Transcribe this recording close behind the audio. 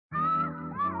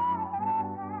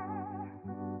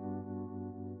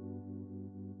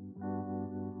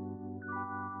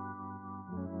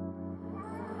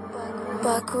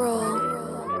Buck roll.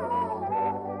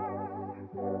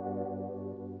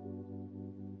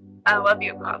 I love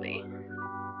you, Bobby.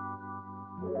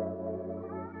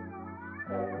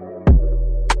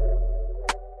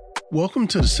 Welcome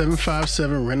to the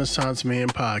 757 Renaissance Man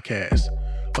podcast.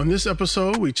 On this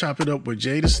episode, we chop it up with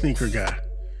Jay the Sneaker Guy.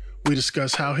 We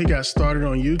discuss how he got started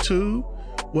on YouTube,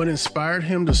 what inspired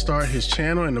him to start his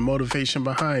channel and the motivation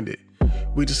behind it.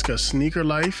 We discuss sneaker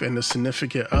life and the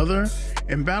significant other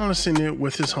and balancing it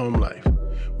with his home life.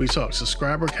 We talk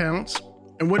subscriber counts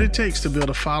and what it takes to build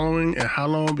a following and how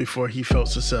long before he felt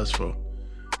successful.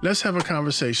 Let's have a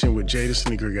conversation with Jay the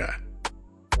Sneaker Guy.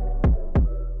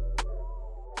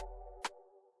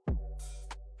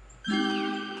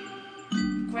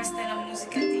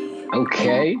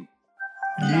 Okay.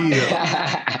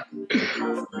 Yeah.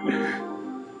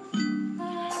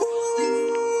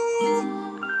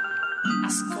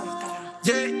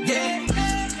 Yeah.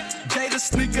 Jay the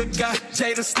Sneaker Guy,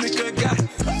 Jay the Sneaker Guy.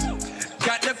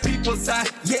 Got the people's eye,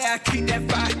 yeah, I keep that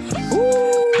fire.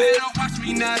 Better watch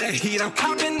me now, the heat I'm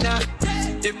popping now.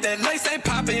 If that lace ain't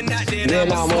popping out, then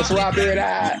Then I'ma almost swap swap it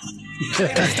out.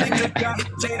 Jay the Sneaker Guy,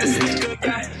 Jay the Sneaker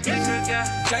Guy.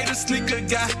 Jay the Sneaker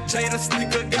Guy, Jay the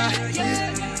Sneaker Guy.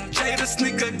 Jay the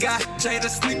Sneaker Guy, Jay the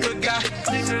Sneaker Guy.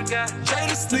 Jay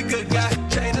the Sneaker Guy,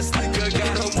 Jay the Sneaker Guy.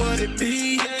 What it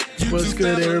be? What's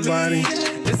good, everybody?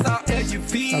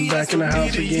 I'm back in the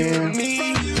house again. And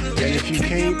if you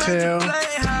can't tell,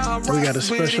 we got a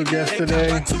special guest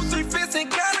today.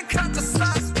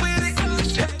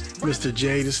 Mr.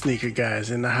 Jay the Sneaker Guy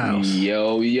is in the house.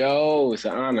 Yo. It's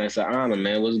an honor,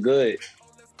 man. What's good?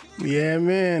 Yeah,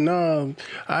 man.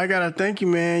 I gotta thank you,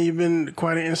 man. You've been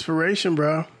quite an inspiration,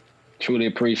 bro. Truly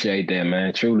appreciate that,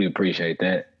 man. Truly appreciate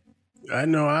that. I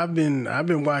know I've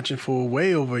been watching for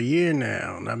way over a year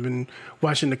now. And I've been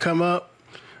watching the come up.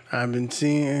 I've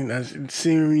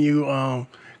seeing you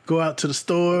go out to the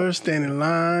store, stand in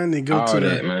line, and go All to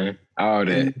that, man. All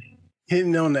that.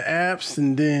 Hitting on the apps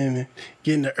and then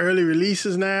getting the early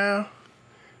releases now.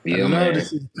 Yeah, I love man. to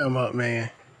see you come up,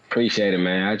 man. Appreciate it,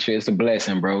 man. It's a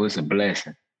blessing, bro. It's a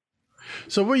blessing.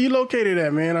 So where you located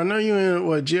at, man? I know you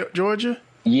in Georgia?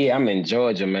 Yeah, I'm in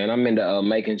Georgia, man. I'm in the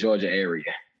Macon, Georgia area.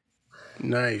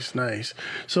 Nice.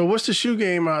 So what's the shoe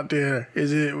game out there?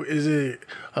 Is it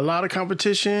a lot of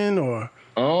competition or?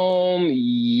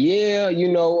 Yeah,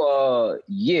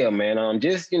 yeah, man.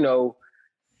 Just, the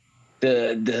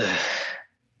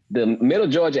middle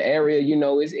Georgia area,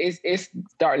 it's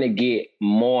starting to get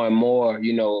more and more,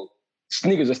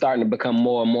 sneakers are starting to become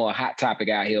more and more a hot topic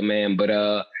out here, man. But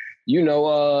I'm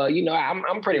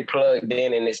pretty plugged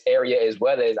in this area, as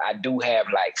well as I do have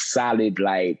like solid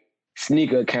like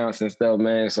sneaker accounts and stuff,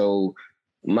 man. So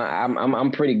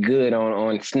I'm pretty good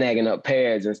on snagging up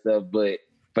pairs and stuff. But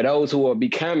for those who are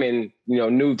becoming,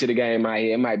 new to the game out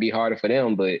here, it might be harder for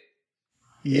them. But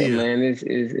yeah man, it's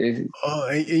Oh,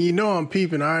 and I'm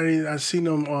peeping. I seen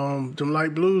them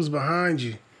light blues behind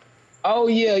you. Oh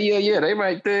yeah. They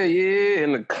right there, yeah,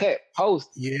 in the cut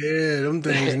post. Yeah, them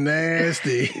things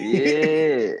nasty.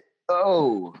 Yeah.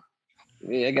 Oh.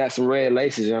 Yeah, I got some red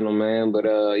laces on them, man. But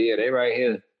yeah, they right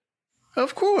here.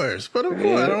 Of course. I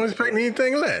don't expect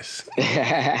anything less.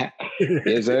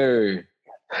 Yes, sir.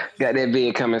 Got that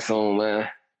bid coming soon, man.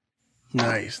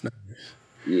 Nice.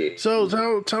 Yeah. So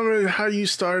tell me how you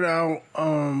started out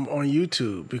on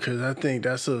YouTube, because I think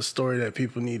that's a story that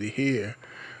people need to hear.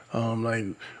 Like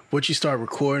what you start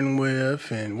recording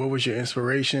with and what was your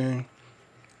inspiration?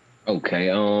 Okay.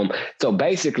 So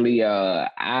basically,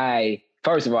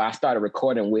 first of all, I started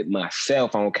recording with my cell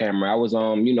phone camera. I was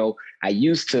I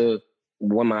used to,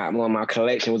 when my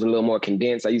collection was a little more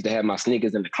condensed, I used to have my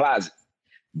sneakers in the closet.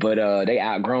 But they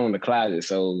outgrown the closet,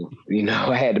 so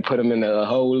I had to put them in a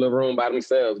whole little room by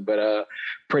themselves. But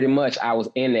pretty much I was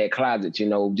in that closet,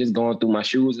 just going through my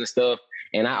shoes and stuff.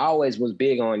 And I always was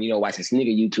big on watching sneaker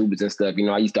YouTubers and stuff.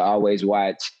 I used to always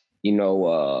watch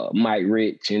Mike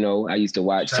Rich. I used to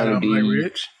watch Tony D. Mike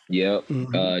Rich. Yep.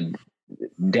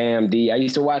 Mm-hmm. Damn D. I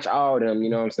used to watch all of them. You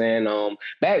know what I'm saying?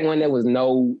 Back when there was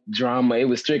no drama, it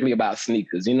was strictly about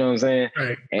sneakers. You know what I'm saying?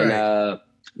 Right. And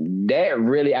that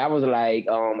really, I was like,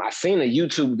 I seen a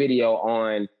YouTube video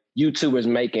on YouTubers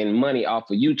making money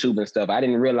off of YouTube and stuff. I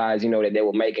didn't realize, that they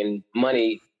were making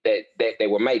money that they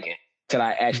were making till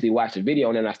I actually watched the video.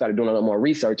 And then I started doing a little more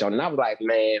research on it. And I was like,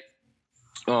 man,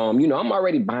 I'm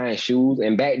already buying shoes.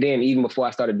 And back then, even before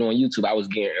I started doing YouTube, I was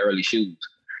getting early shoes,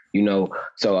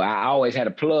 So I always had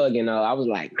a plug, and I was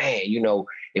like, man,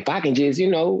 if I can just,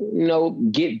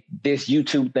 get this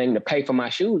YouTube thing to pay for my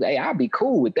shoes, hey, I'll be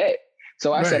cool with that.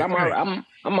 So I said, I'm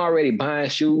already buying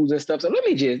shoes and stuff. So let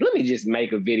me just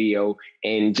make a video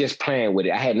and just playing with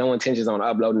it. I had no intentions on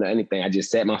uploading or anything. I just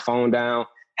set my phone down,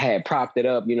 had propped it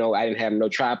up. I didn't have no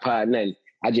tripod, nothing.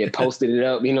 I just posted it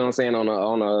up,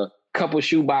 on a couple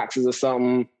shoe boxes or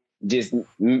something. Just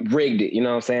rigged it, and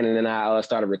then I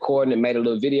started recording and made a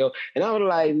little video. And I was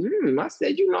like, I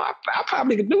said, I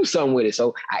probably could do something with it.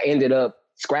 So I ended up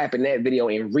scrapping that video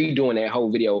and redoing that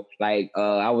whole video. Like,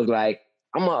 I was like,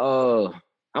 I'm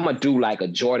gonna do like a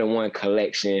Jordan 1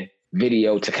 collection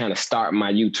video to kind of start my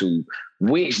YouTube,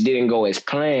 which didn't go as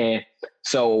planned.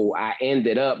 So I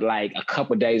ended up like a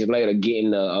couple days later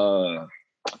getting the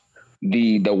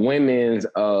women's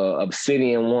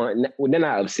obsidian one. Well, they're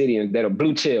not obsidian, they're the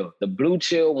blue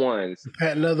chill ones. The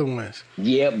patent leather ones.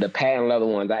 Yep, the patent leather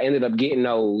ones. I ended up getting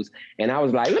those, and I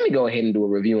was like, let me go ahead and do a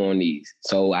review on these.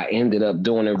 So I ended up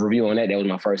doing a review on that. That was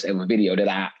my first ever video that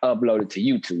I uploaded to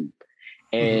YouTube.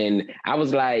 And I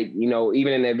was like,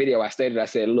 even in that video, I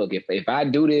said, look, if I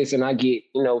do this and I get,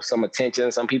 some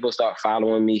attention, some people start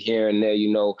following me here and there,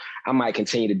 I might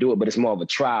continue to do it, but it's more of a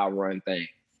trial run thing.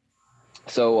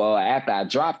 So after I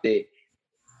dropped it,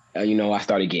 I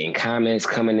started getting comments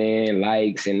coming in,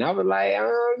 likes, and I was like,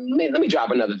 let me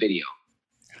drop another video.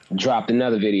 Dropped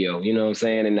another video, you know what I'm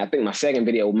saying? And I think my second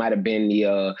video might have been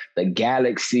the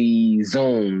Galaxy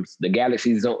Zooms, the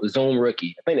Galaxy Zoom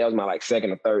Rookie. I think that was my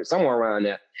second or third, somewhere around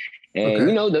there. And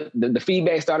the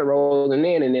feedback started rolling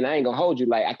in, and then I ain't gonna hold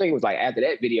you. I think it was after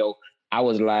that video, I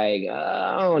was like,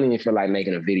 I don't even feel like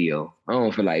making a video. I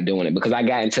don't feel like doing it because I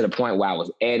got into the point where I was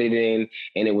editing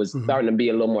and it was starting to be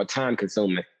a little more time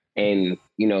consuming. And,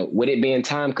 with it being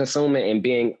time consuming and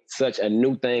being such a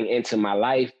new thing into my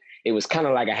life, it was kind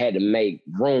of like I had to make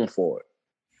room for it.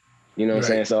 You know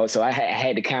what I'm saying? So I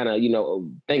had to kind of,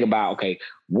 think about, okay,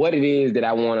 what it is that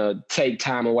I want to take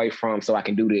time away from so I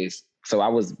can do this. So I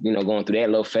was, going through that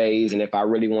little phase. And if I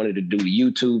really wanted to do the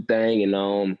YouTube thing and,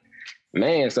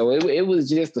 so it was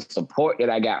just the support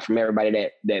that I got from everybody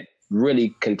that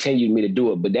really continued me to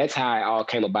do it. But that's how it all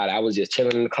came about. I was just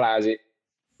chilling in the closet,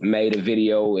 made a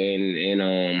video,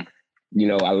 and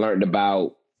I learned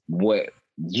about what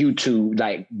YouTube,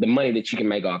 like the money that you can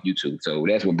make off YouTube. So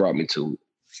that's what brought me to it.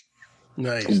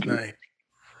 Nice.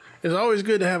 It's always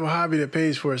good to have a hobby that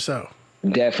pays for itself.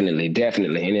 Definitely.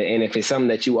 And if it's something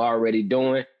that you already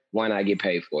doing, why not get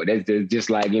paid for it? That's just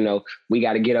like, we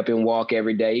got to get up and walk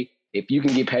every day. If you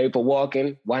can get paid for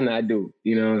walking, why not do it?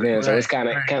 You know what I'm saying? Right, so it's kind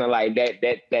of like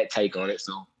that take on it.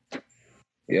 So,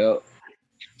 yep.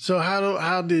 So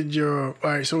how did all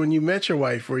right, so when you met your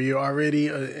wife, were you already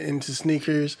into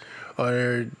sneakers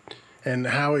and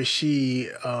how is she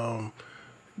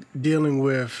dealing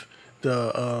with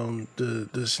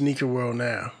the sneaker world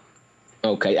now?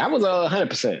 Okay, I was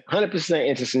 100%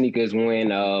 into sneakers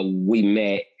when we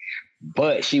met,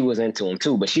 but she was into them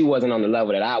too. But she wasn't on the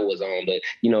level that I was on. But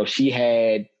she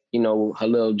had her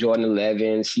little Jordan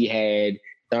 11. She had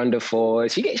Thunder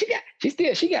Force. She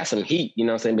got some heat. You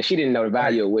know what I'm saying? But she didn't know the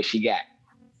value of what she got.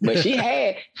 But she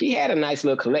had a nice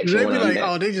little collection. They'd be like,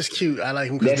 oh, they just cute. I like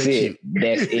them because they're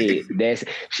cute. That's it.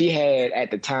 She had at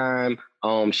the time.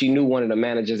 She knew one of the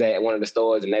managers at one of the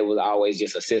stores, and they was always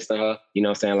just assisting her. You know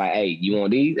what I'm saying? Like, hey, you want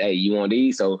these? Hey, you want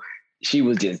these? So she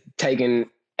was just taking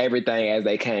everything as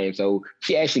they came. So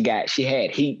she had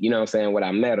heat. You know what I'm saying? When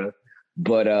I met her.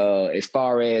 But as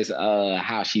far as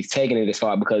how she's taking it,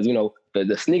 because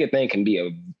the sneaker thing can be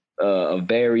a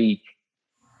very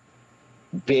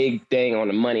big thing on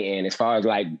the money end. As far as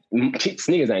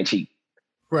sneakers ain't cheap.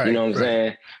 Right. You know what I'm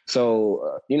saying?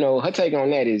 So, her take on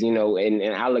that is, and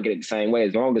I look at it the same way.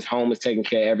 As long as home is taken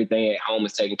care of, everything at home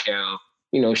is taken care of,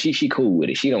 she cool with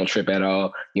it. She don't trip at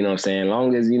all. You know what I'm saying? As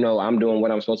long as, I'm doing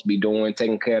what I'm supposed to be doing,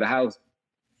 taking care of the house,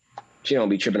 she don't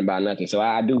be tripping about nothing. So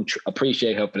I do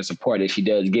appreciate her for the support that she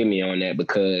does give me on that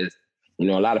because, a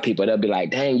lot of people, they'll be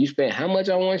like, dang, you spent how much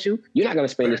on one shoe? You're not going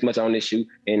to spend this much on this shoe.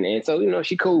 And so,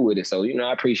 she cool with it. So,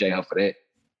 I appreciate her for that.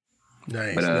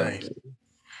 Nice.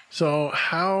 So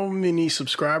how many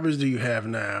subscribers do you have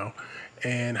now?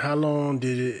 And how long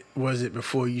was it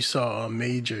before you saw a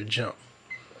major jump?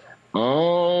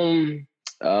 I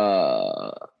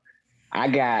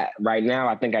got right now,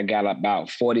 I think I got about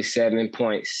 47.6,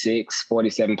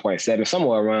 47.7,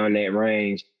 somewhere around that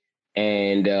range.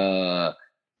 And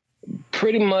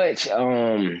pretty much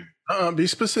be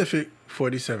specific.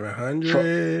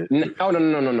 4,700.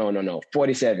 No.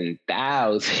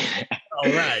 47,000.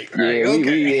 All right.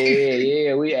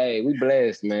 Okay. We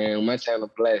blessed, man. My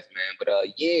channel blessed, man. But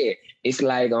it's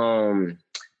like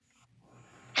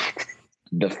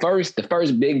the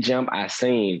first big jump I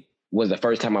seen was the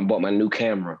first time I bought my new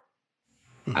camera.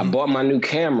 Mm-hmm. I bought my new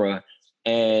camera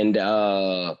and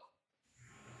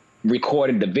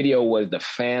recorded. The video was the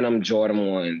Phantom Jordan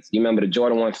 1s. You remember the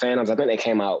Jordan 1 Phantoms? I think they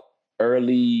came out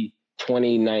early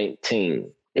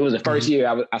 2019. It was the first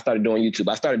year I started doing YouTube.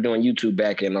 I started doing YouTube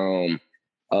back in the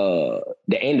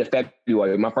end of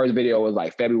February. My first video was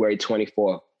like February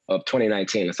 24th of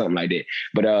 2019 or something like that.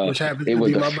 But which happens to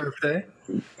be my birthday.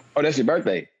 Oh, that's your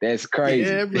birthday. That's crazy.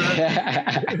 Yeah, bro.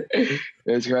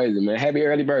 That's crazy, man. Happy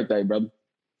early birthday, brother.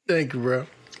 Thank you, bro.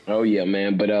 Oh yeah,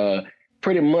 man. But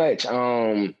pretty much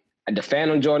the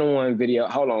Phantom Jordan 1 video.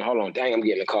 Hold on. Dang, I'm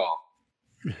getting a call.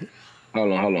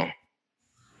 Hold on.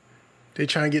 They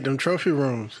trying to get them trophy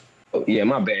rooms. Oh, yeah,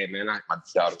 my bad, man. My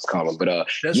daughter's calling, but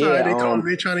that's yeah, all right. They calling.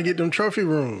 They trying to get them trophy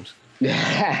rooms.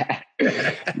 Man,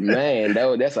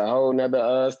 that's a whole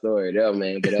nother story, though,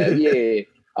 man. But yeah,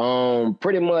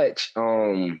 pretty much,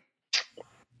 I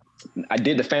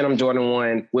did the Phantom Jordan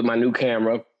 1 with my new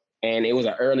camera, and it was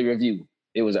an early review.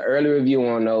 It was an early review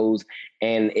on those,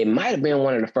 and it might have been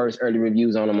one of the first early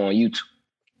reviews on them on YouTube,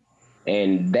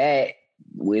 and that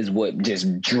was what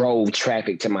just drove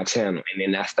traffic to my channel. And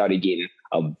then I started getting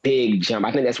a big jump.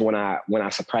 I think that's when I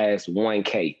surpassed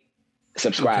 1K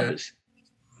subscribers. Okay.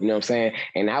 You know what I'm saying?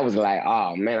 And I was like,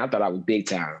 oh man, I thought I was big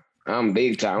time. I'm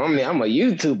big time. I'm a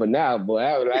YouTuber now, boy.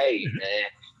 I was like, hey, man.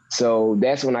 So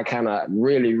that's when I kind of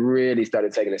really, really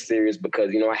started taking it serious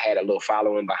because, you know, I had a little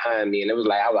following behind me, and it was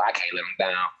like, I can't let them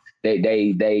down.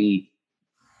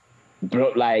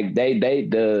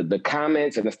 The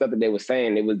comments and the stuff that they were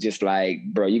saying, it was just like,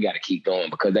 bro, you got to keep going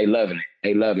because they loving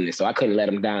it. So I couldn't let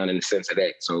them down in the sense of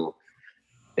that. So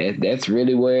that's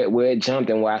really where it jumped,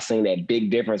 and where I seen that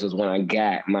big difference was when I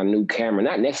got my new camera.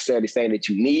 Not necessarily saying that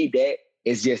you need that.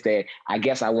 It's just that I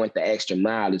guess I went the extra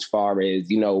mile as far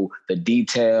as, you know, the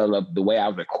detail of the way I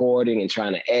was recording and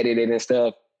trying to edit it and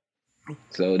stuff.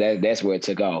 So that's where it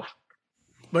took off.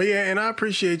 But yeah, and I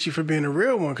appreciate you for being a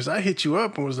real one, because I hit you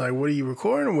up and was like, what are you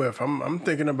recording with? I'm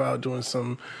thinking about doing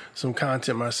some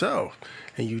content myself.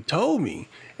 And you told me,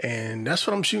 and that's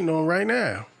what I'm shooting on right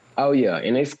now. Oh, yeah.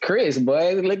 And it's Chris,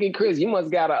 boy. Look at Chris. You must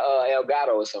got a Elgato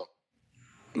or something.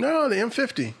 No, the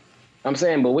M50. I'm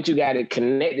saying, but what you got it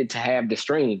connected to have the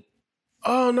stream?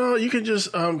 Oh, no, you can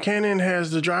just, Canon has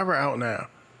the driver out now.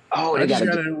 Oh, I just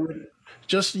got it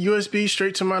just USB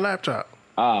straight to my laptop.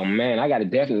 Oh, man, I got to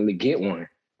definitely get one.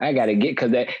 I got to get,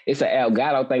 because it's an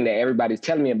Elgato thing that everybody's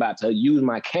telling me about to use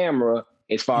my camera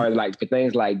as far as like for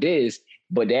things like this.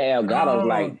 But that Elgato is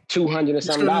like $200 or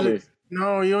something.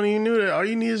 No, you don't even need that. All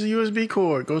you need is a USB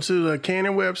cord. Go to the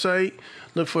Canon website,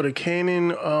 look for the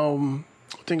Canon,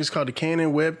 I think it's called the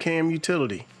Canon Webcam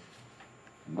Utility.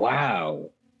 Wow.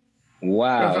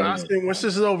 Once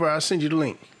this is over, I'll send you the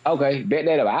link. Okay, bet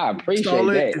that up. I appreciate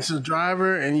that. It's a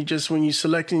driver, and you just, when you're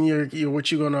selecting your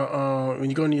what you're gonna when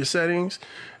you go into your settings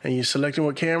and you're selecting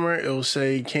what camera, it'll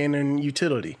say Canon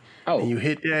Utility. Oh, and you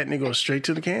hit that, and it goes straight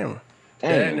to the camera.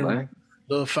 Dang, and a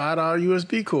little $5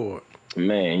 USB cord.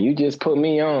 Man, you just put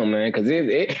me on, man, because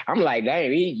I'm like,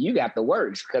 dang, you got the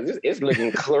works, because it's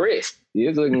looking crisp.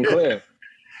 It's looking clear.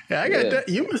 Yeah, I got that.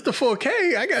 You missed the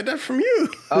 4K. I got that from you.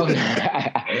 Oh,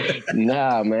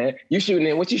 nah, man. You shooting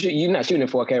in, what you shoot? You're not shooting in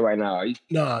 4K right now, are you?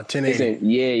 No, 1080.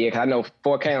 Yeah, because I know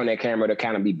 4K on that camera, to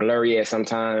kind of be blurry at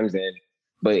sometimes,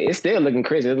 but it's still looking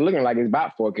crisp. It's looking like it's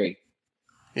about 4K.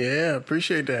 Yeah,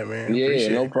 appreciate that, man. Yeah,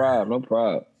 no problem.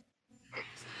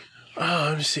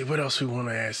 Let me see. What else we want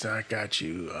to ask? I got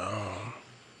you.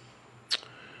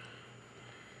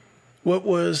 What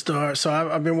was so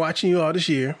I've been watching you all this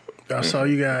year. I saw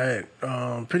you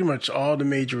got pretty much all the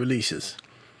major releases.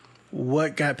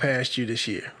 What got past you this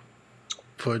year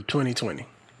for 2020?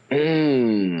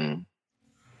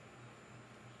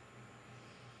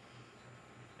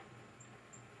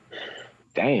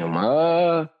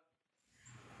 Damn,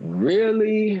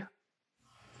 really?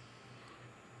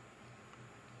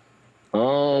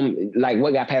 Like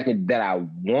what got past me that I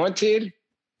wanted?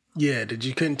 Yeah, that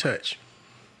you couldn't touch?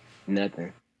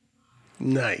 Nothing.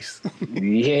 Nice.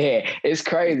 Yeah, it's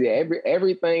crazy.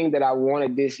 Everything that I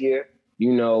wanted this year,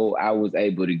 you know, I was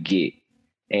able to get.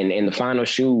 And the final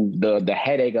shoe, the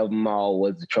headache of them all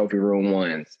was the Trophy Room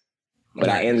 1s. But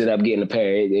nice. I ended up getting a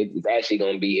pair. It's actually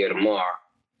going to be here tomorrow.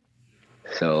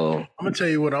 So I'm going to tell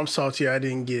you what I'm salty I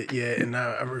didn't get yet, and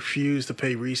I refuse to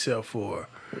pay resale for.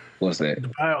 What's that? The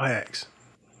Biohacks.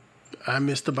 I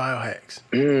missed the Biohacks.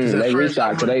 They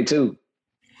restocked today, too.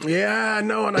 Yeah, I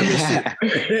know, and I missed it.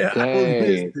 Yeah, I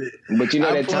missed it. But you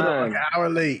know that time, like an hour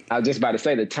late. I was just about to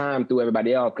say the time threw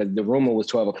everybody off because the rumor was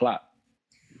 12 o'clock.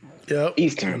 Yep.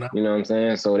 Eastern, you know what I'm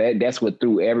saying? So that's what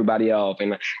threw everybody off.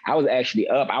 And I was actually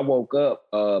up. I woke up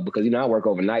because, you know, I work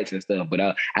overnights and stuff. But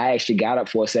I actually got up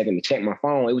for a second to check my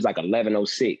phone. It was like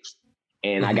 11:06.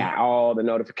 And I got all the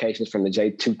notifications from the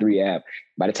J23 app.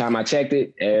 By the time I checked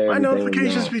it, my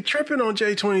notifications be tripping on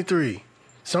J23.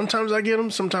 Sometimes I get them,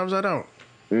 sometimes I don't.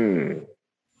 Because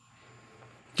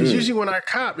usually when I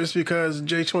cop, it's because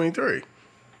J23.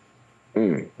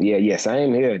 Yeah,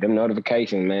 same here. Them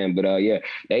notifications, man. But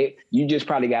you just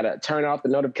probably gotta turn off the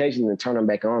notifications and turn them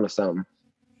back on or something.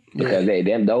 Because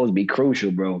those be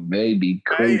crucial, bro. They be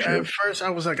crucial. At first, I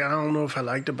was like, I don't know if I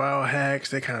like the biohacks.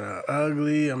 They're kind of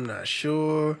ugly. I'm not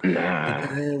sure. Nah.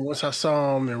 But then once I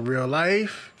saw them in real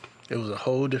life, it was a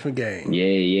whole different game.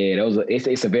 Yeah.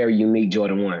 It's a very unique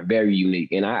Jordan 1. Very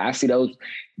unique. And I see those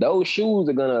shoes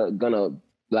are gonna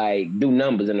like do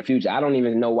numbers in the future. I don't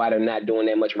even know why they're not doing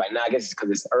that much right now. I guess it's because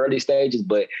it's early stages,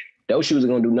 but those shoes are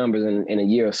gonna do numbers in a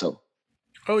year or so.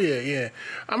 Oh, yeah.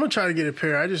 I'm going to try to get a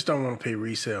pair. I just don't want to pay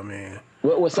resale, man.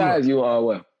 What size you are?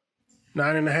 What?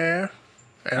 9.5.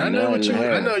 And I know what you.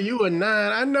 I know you a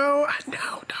 9. I know,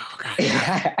 dog.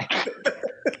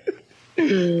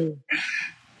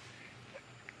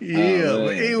 Yeah,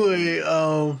 but anyway,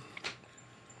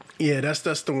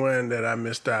 that's the one that I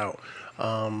missed out.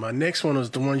 My next one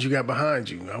is the ones you got behind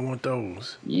you. I want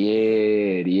those.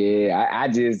 Yeah. I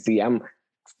just see. I'm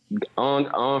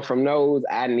on from those.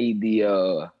 I need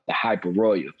the Hyper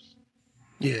Royals.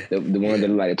 Yeah, the ones that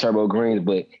look like the turbo greens.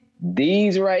 But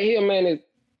these right here, man,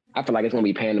 I feel like it's gonna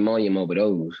be pandemonium over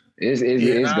those.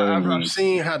 I've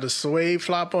seen how the suede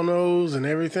flop on those and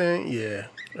everything. Yeah,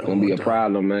 it's gonna be a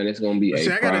problem, man. It's gonna be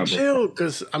I gotta chill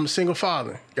because I'm a single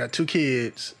father, got 2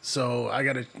 kids, so I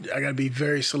gotta be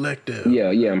very selective. Yeah,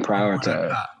 and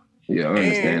prioritize. Yeah, I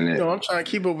understand that. I'm trying to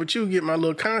keep up with you, get my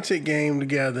little content game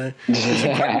together.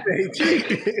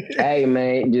 Hey,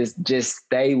 man, just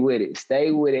stay with it.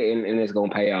 Stay with it, and it's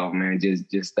gonna pay off, man.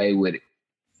 Just stay with it.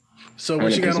 So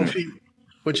what 100%. You got on feet?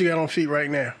 What you got on feet right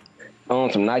now? On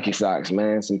some Nike socks,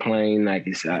 man. Some plain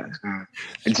Nike socks.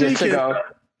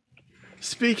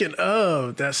 Speaking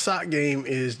of, that sock game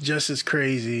is just as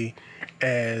crazy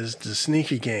as the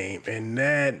sneaker game, and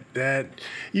that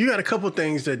you got a couple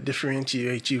things that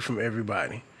differentiate you from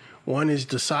everybody. One is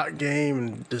the sock game,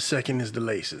 and the second is the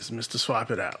laces. Mr. Swap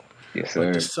It Out. Yes, sir.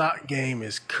 But the sock game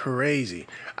is crazy.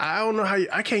 I don't know how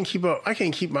I can't keep up. I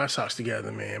can't keep my socks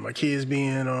together, man. My kids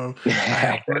being on. I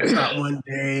have one sock one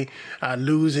day, I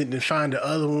lose it, and find the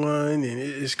other one, and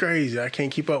it's crazy. I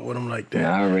can't keep up with them like that.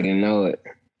 Yeah, I already know it.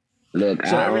 Look,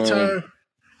 so every time.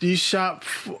 Do you shop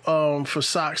for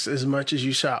socks as much as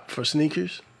you shop for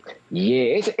sneakers?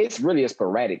 Yeah, it's really a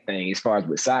sporadic thing as far as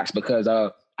with socks because I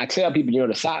tell people,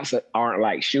 the socks aren't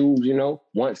like shoes.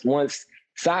 Once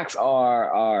socks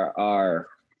are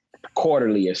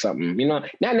quarterly or something. Not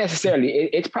necessarily.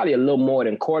 It's probably a little more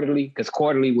than quarterly because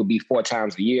quarterly would be 4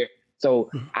 times a year.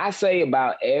 So I say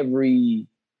about every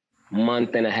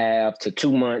month and a half to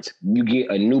 2 months, you get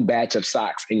a new batch of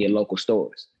socks in your local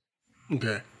stores.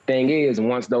 Okay. Thing is,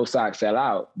 once those socks sell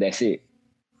out, that's it.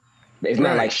 It's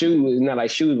not like shoes. It's not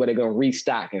like shoes where they're gonna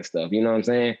restock and stuff. You know what I'm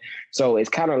saying? So it's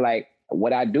kind of like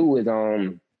what I do is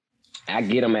I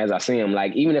get them as I see them.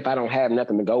 Like even if I don't have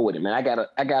nothing to go with it, man, I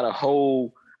got a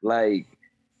whole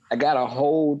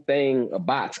thing, a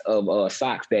box of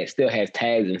socks that still has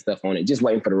tags and stuff on it, just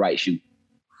waiting for the right shoe.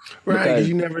 Right, because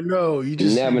you never know. You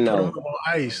just never know. Put them on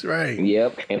ice, right?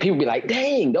 Yep. And people be like,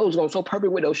 "Dang, those go so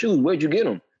perfect with those shoes. Where'd you get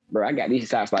them?" Bro, I got these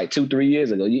socks like 2-3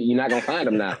 years ago. You're not going to find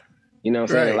them now. You know what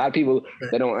I'm saying? Right. A lot of people,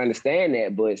 they don't understand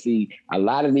that. But see, a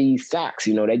lot of these socks,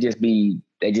 they just be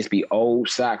old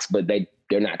socks, but they're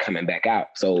not coming back out.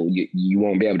 So you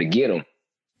won't be able to get them.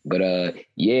 But I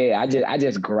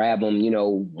just grab them,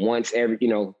 once every,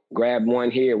 grab one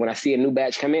here. When I see a new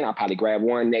batch come in, I'll probably grab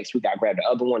one. Next week, I'll grab the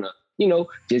other one.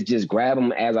 Just grab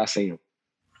them as I see them.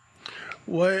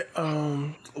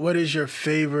 What is your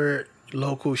favorite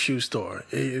local shoe store?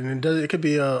 It could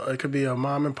be a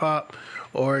mom and pop,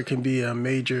 or it can be a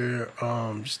major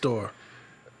store.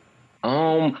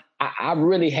 I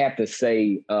really have to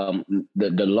say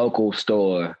the local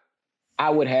store. I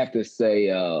would have to say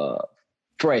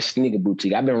Fresh Sneaker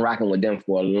Boutique. I've been rocking with them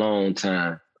for a long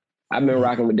time. I've been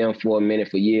rocking with them for a minute,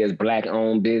 for years.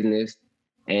 Black-owned business,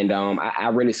 and I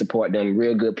really support them.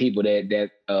 Real good people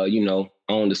that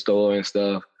own the store and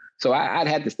stuff. So I'd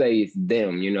have to say it's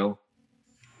them,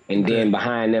 And then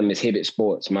behind them is Hibbett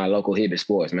Sports, my local Hibbett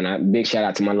Sports, man. Big shout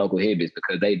out to my local Hibbets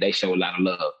because they show a lot of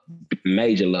love,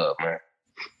 major love, man.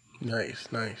 Nice.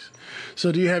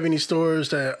 So do you have any stores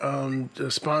that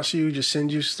sponsor you, just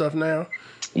send you stuff now?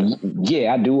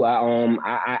 Yeah, I do.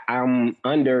 I'm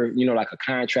under, like a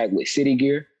contract with City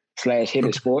Gear /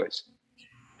 Hibbett Sports.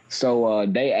 So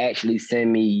they actually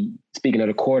send me, speaking of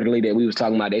the quarterly that we was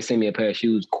talking about, they send me a pair of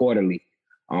shoes quarterly.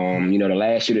 You know, the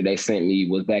last shoe that they sent me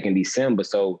was back in December.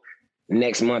 So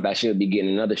next month I should be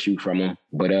getting another shoe from them.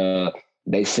 But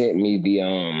they sent me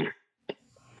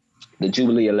the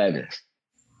Jubilee 11s,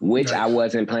 which I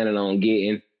wasn't planning on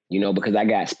getting, you know, because I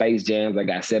got Space Jams, I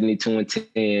got 72 and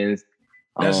 10s.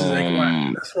 That's exactly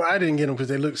why. That's why I didn't get them, because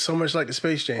they look so much like the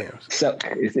Space Jams. So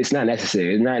it's not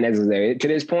necessary. It's not necessary. To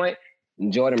this point,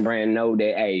 Jordan Brand know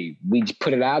that, hey, we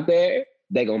put it out there,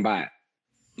 they gonna buy it.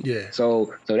 Yeah.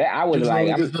 So that I was like,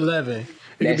 it's 11.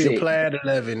 It could be a plaid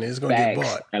 11. It's gonna get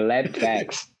bought. 11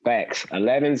 facts.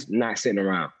 11's not sitting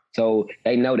around. So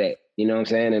they know that. You know what I'm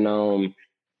saying? And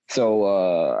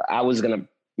so I was gonna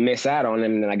miss out on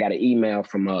them, and then I got an email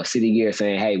from City Gear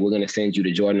saying, "Hey, we're gonna send you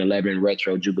the Jordan 11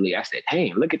 Retro Jubilee." I said,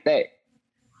 "Hey, look at that!"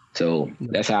 So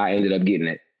that's how I ended up getting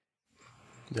it.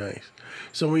 Nice.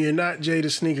 So when you're not Jay the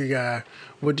Sneaker Guy,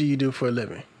 what do you do for a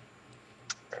living?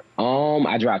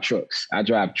 I drive trucks.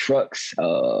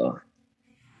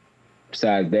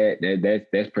 Besides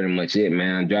that's pretty much it,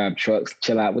 man. I drive trucks,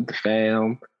 chill out with the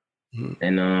fam,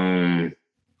 and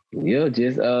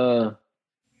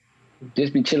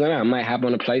just be chilling out. I might hop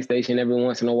on the PlayStation every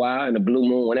once in a while, and the blue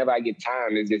moon whenever I get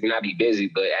time. It's just not be busy,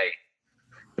 but hey,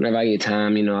 whenever I get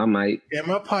time, you know, I might. Yeah,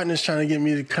 my partner's trying to get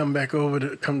me to come to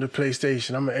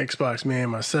PlayStation. I'm an Xbox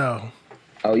man myself.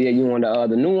 Oh yeah, you want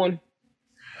the new one?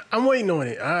 I'm waiting on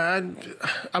it.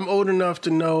 I'm old enough to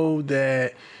know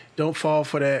that don't fall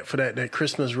for that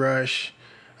Christmas rush.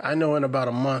 I know in about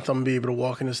a month I'm gonna be able to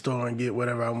walk in the store and get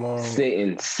whatever I want.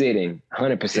 Sitting,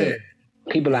 100%.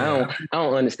 People, I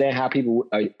don't understand how people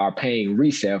are paying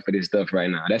resale for this stuff right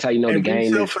now. That's how you know the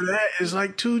game resale for that is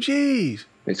like $2,000.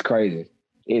 It's crazy.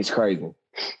 It's crazy.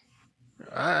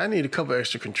 I need a couple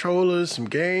extra controllers, some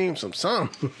games,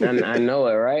 something. I know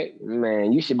it, right?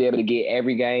 Man, you should be able to get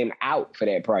every game out for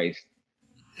that price.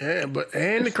 Yeah,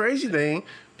 and the crazy thing,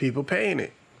 people paying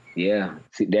it. Yeah,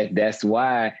 see that's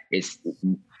why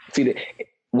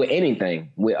with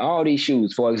anything, with all these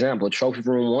shoes, for example, Trophy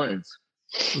Room ones.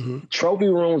 Mm-hmm. Trophy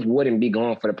rooms wouldn't be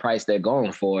going for the price they're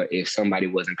going for if somebody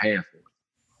wasn't paying for it.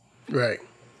 Right.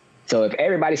 So if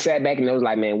everybody sat back and was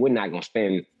like, man, we're not gonna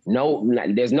spend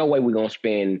there's no way we're gonna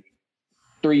spend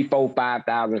 $3,000, $4,000,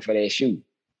 $5,000 for that shoe.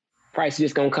 Price is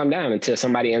just gonna come down until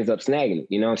somebody ends up snagging it.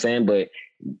 You know what I'm saying? But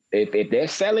if they're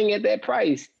selling at that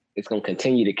price, it's gonna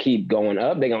continue to keep going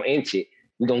up. They're gonna inch it.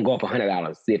 We're gonna go up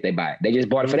 $100, see if they buy it. They just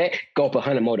bought it for that, go up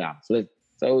 $100 more.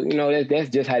 So you know that's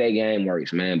just how that game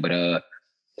works, man. But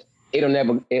it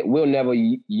will never,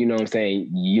 you know what I'm saying,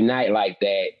 unite like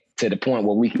that to the point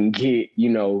where we can get, you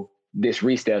know, this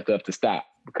resale stuff to stop,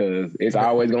 because it's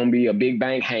always going to be a big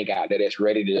bank hangout that's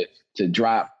ready to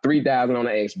drop $3,000 on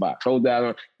the Xbox,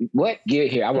 $4,000. What? Get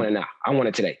it here. I want it now. I want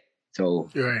it today. So.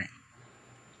 Right.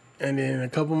 And then in a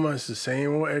couple months, the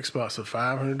same old Xbox for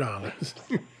 $500.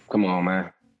 Come on,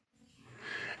 man.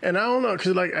 And I don't know,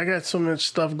 because like I got so much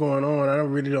stuff going on, I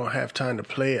don't have time to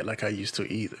play it like I used to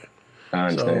either. I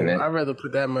understand that. I'd rather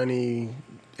put that money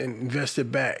and invest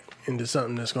it back into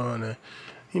something that's going to,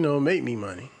 you know, make me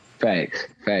money. Facts.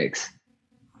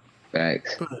 But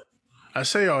I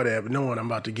say all that, but knowing I'm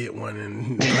about to get one.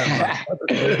 And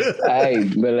hey,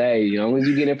 as long as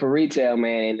you get it for retail,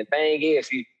 man. And the thing is,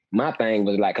 my thing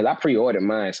was like, because I pre-ordered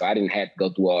mine, so I didn't have to go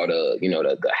through all the, you know,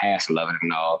 the hassle of it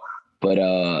and all. But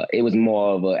it was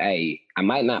more of I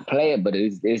might not play it, but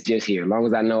it's just here. As long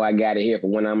as I know I got it here for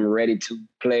when I'm ready to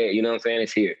play it, you know what I'm saying?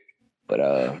 It's here. But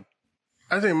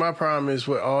I think my problem is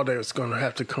with all that's going to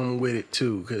have to come with it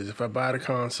too. Because if I buy the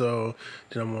console,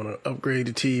 then I'm going to upgrade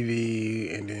the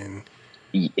TV, and then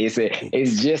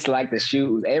it's just like the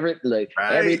shoes.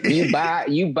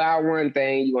 You buy one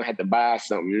thing, you're gonna have to buy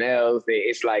something else.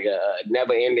 It's like a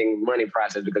never-ending money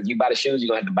process, because you buy the shoes, you're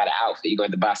gonna have to buy the outfit, you're gonna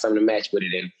have to buy something to match with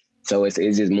it. And so it's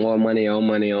just more money on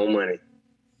money on money.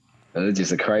 So it's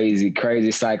just a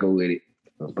crazy cycle with it.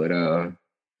 But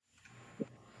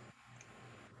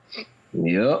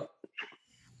yep.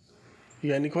 You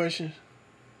got any questions?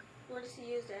 What does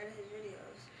he use to edit his videos?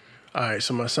 All right,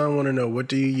 so my son want to know, what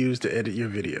do you use to edit your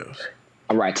videos?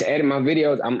 All right, to edit my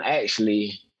videos, I'm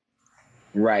actually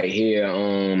right here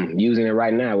using it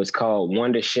right now. It's called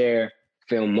Wondershare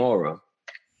Filmora.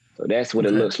 So that's what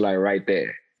it looks like right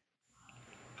there.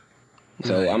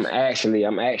 So nice.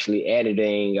 I'm actually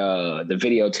editing the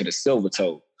video to the Silver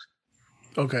Toes.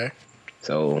 Okay.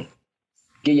 So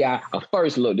give y'all a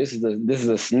first look. This is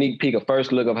a sneak peek, a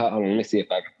first look of how. Hold on, let me see if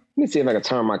I can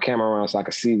turn my camera around so I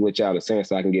can see what y'all are saying,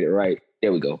 so I can get it right.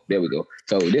 There we go.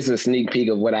 So this is a sneak peek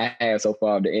of what I have so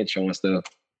far, the intro and stuff.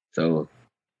 So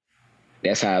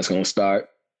that's how it's gonna start.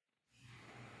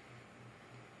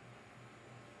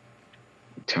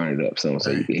 Turn it up so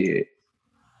you can hear it.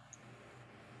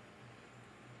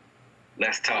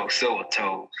 Let's talk silver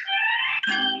toes.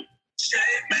 Jay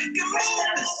making moves.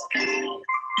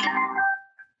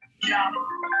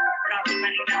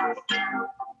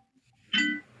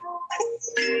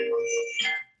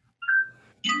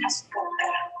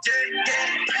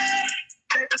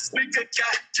 Jay the sneaker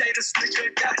guy, Jay the sneaker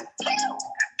guy.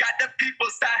 Got the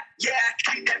people's eye, yeah,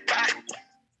 I keep that vibe.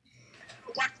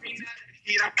 Watch me now,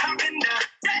 heat, I'm coming now. If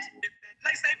that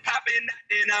lace ain't popping out,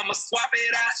 then I'ma swap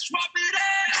it out.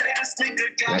 Jay the sneaker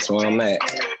guy. That's where I'm at.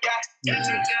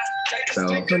 So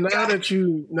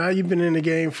now you've been in the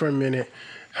game for a minute,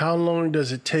 how long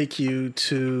does it take you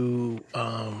to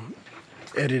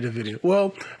edit a video?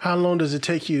 Well, how long does it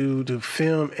take you to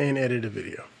film and edit a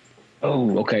video?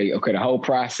 Oh, okay. The whole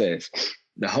process.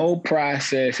 The whole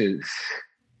process is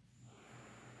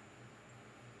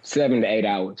 7 to 8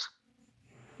 hours.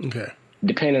 Okay.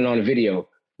 Depending on the video.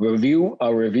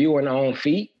 Reviewing on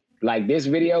feet, like this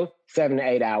video, 7 to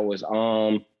 8 hours.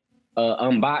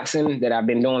 Unboxing that I've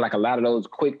been doing, like a lot of those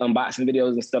quick unboxing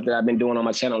videos and stuff that I've been doing on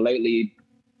my channel lately,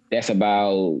 that's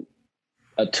about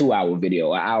a 2-hour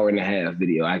video, an hour and a half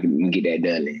video. I can get that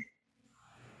done in.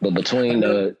 But between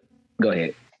go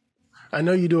ahead. I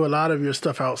know you do a lot of your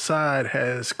stuff outside.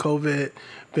 Has COVID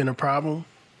been a problem?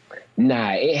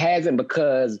 Nah, it hasn't,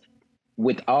 because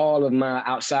with all of my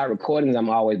outside recordings, I'm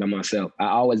always by myself. I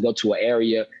always go to an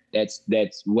area that's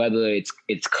whether it's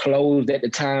closed at the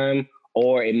time,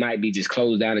 or it might be just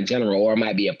closed down in general, or it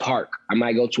might be a park. I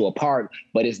might go to a park,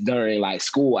 but it's during like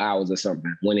school hours or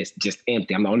something when it's just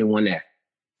empty. I'm the only one there.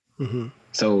 Mm-hmm.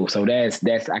 So that's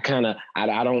I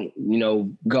don't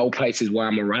go places where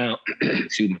I'm around.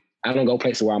 Excuse me. I don't go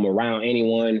places where I'm around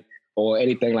anyone or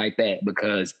anything like that,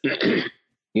 because you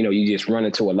just run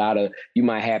into a lot of, you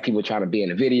might have people trying to be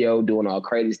in a video, doing all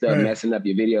crazy stuff, right, messing up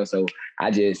your video. So I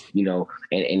just,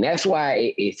 and that's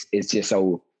why it's just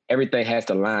so, everything has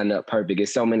to line up perfect.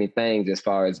 It's so many things as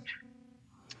far as,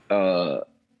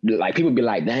 like people be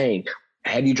like, dang,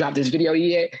 have you dropped this video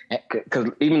yet? Because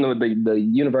even though the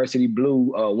University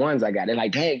Blue ones I got, they're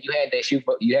like, dang, you had that shoot,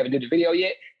 you haven't did the video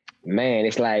yet? Man,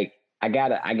 it's like, I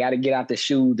gotta get out the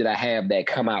shoes that I have that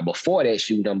come out before that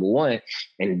shoe, number one.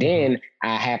 And then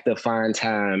I have to find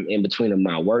time in between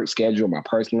my work schedule, my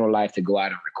personal life, to go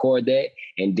out and record that.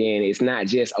 And then it's not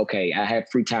just, okay, I have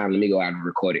free time, let me go out and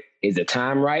record it. Is the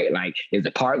time right? Like, is the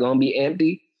park gonna be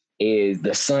empty? Is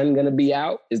the sun gonna be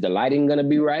out? Is the lighting gonna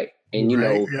be right? And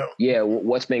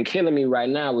what's been killing me right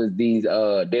now is these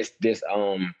this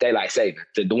daylight saving,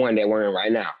 the one that we're in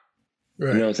right now.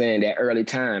 Right. You know what I'm saying? That early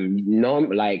time.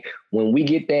 Like when we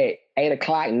get that 8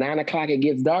 o'clock, 9 o'clock, it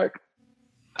gets dark.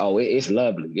 Oh, it's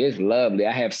lovely. It's lovely.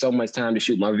 I have so much time to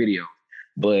shoot my video.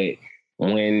 But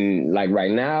when, like right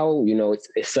now,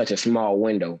 it's such a small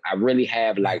window. I really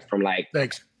have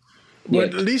Thanks.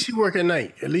 But at least you work at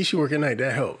night.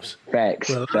 That helps.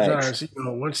 Facts. But a lot of times,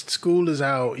 once school is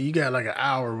out, you got like an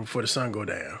hour before the sun go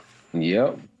down.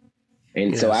 Yep.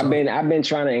 And so I've been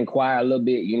trying to inquire a little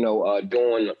bit,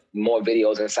 doing more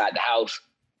videos inside the house,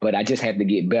 but I just have to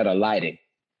get better lighting.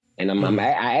 And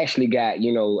I actually got,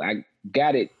 I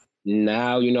got it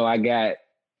now, I got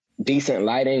decent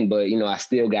lighting, but I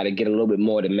still got to get a little bit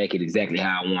more to make it exactly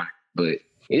how I want it. But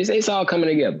it's all coming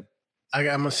together. I'm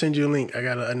gonna send you a link.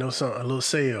 I know a little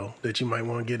sale that you might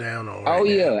want to get down on.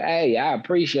 Hey, I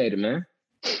appreciate it, man.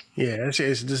 Yeah, it's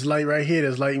this light right here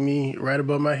that's lighting me right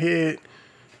above my head.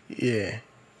 Yeah.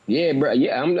 Yeah, bro.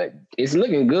 Yeah, it's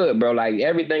looking good, bro. Like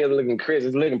everything is looking crisp.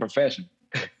 It's looking professional.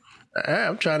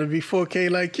 I'm trying to be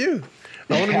 4K like you.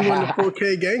 I want to be one of the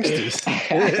 4K gangsters.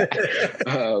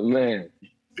 Oh man.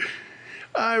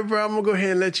 All right, bro. I'm gonna go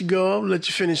ahead and let you go. I'm gonna let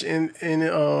you finish I'm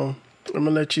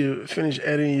gonna let you finish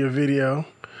editing your video.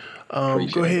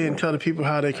 Go ahead and tell the people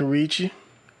how they can reach you.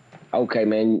 Okay,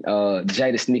 man.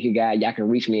 Jay the Sneaker Guy. Y'all can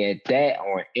reach me at that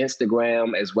on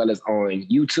Instagram as well as on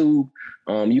YouTube.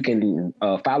 You can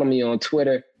follow me on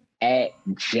Twitter at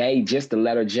J, just the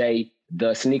letter J,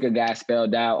 the Sneaker Guy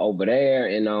spelled out over there.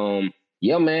 And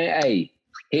man, hey,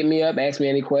 hit me up, ask me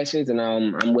any questions, and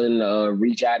I'm willing to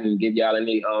reach out and give y'all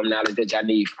any knowledge that y'all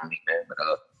need from me, man. But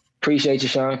appreciate you,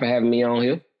 Sean, for having me on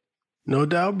here. No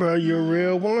doubt, bro. You're a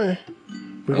real one.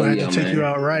 We're gonna have to take you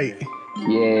out right.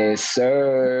 Yes,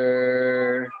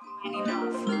 sir.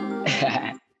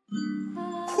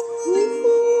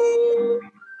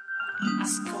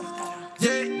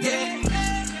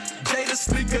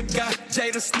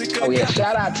 Oh yeah,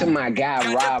 shout out to my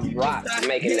guy Rob Rock for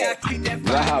making that.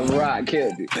 Rob Rock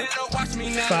killed it.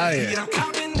 Fire.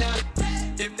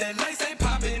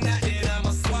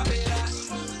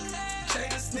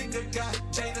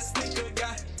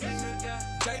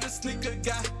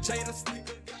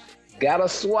 Gotta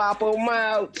swap them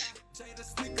out.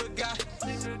 guy.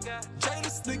 Jada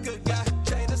sneaker guy.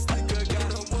 Jada sneaker guy. You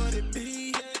know what it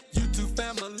be? YouTube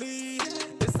family.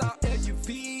 It's all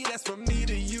LUV. That's from me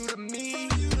to you to me.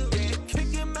 Yeah,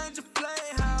 kicking major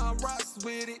flame. How I rocks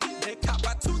with it. They cop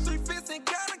by 2-3 fits and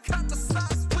gotta cut the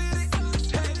sauce with it.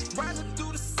 Hey, riding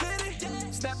through the city.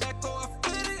 Snap back or I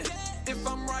fit it. If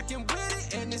I'm rocking with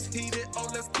it and it's heated, oh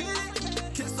let's get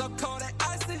it. Kiss so cold and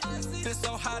icy. This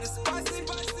so hot and spicy.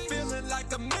 Feeling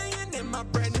like a million in my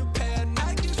brand new pair of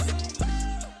Nikes.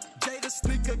 Jada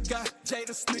sneaker guy,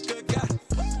 Jada sneaker guy.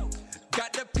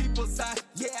 Got the people's eye,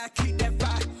 yeah I keep that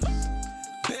vibe.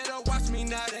 Better watch me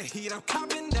now, the heat I'm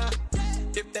copping now.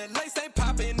 If that lace ain't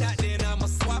popping out, then I'ma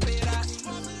swap it out.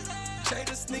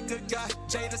 Jada sneaker guy,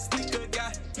 Jada sneaker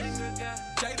guy.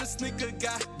 Jada sneaker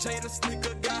guy, Jada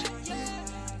sneaker guy.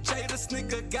 Jada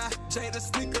sneaker guy, Jada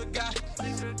sneaker guy.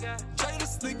 Jada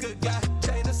sneaker guy,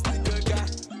 Jada sneaker guy.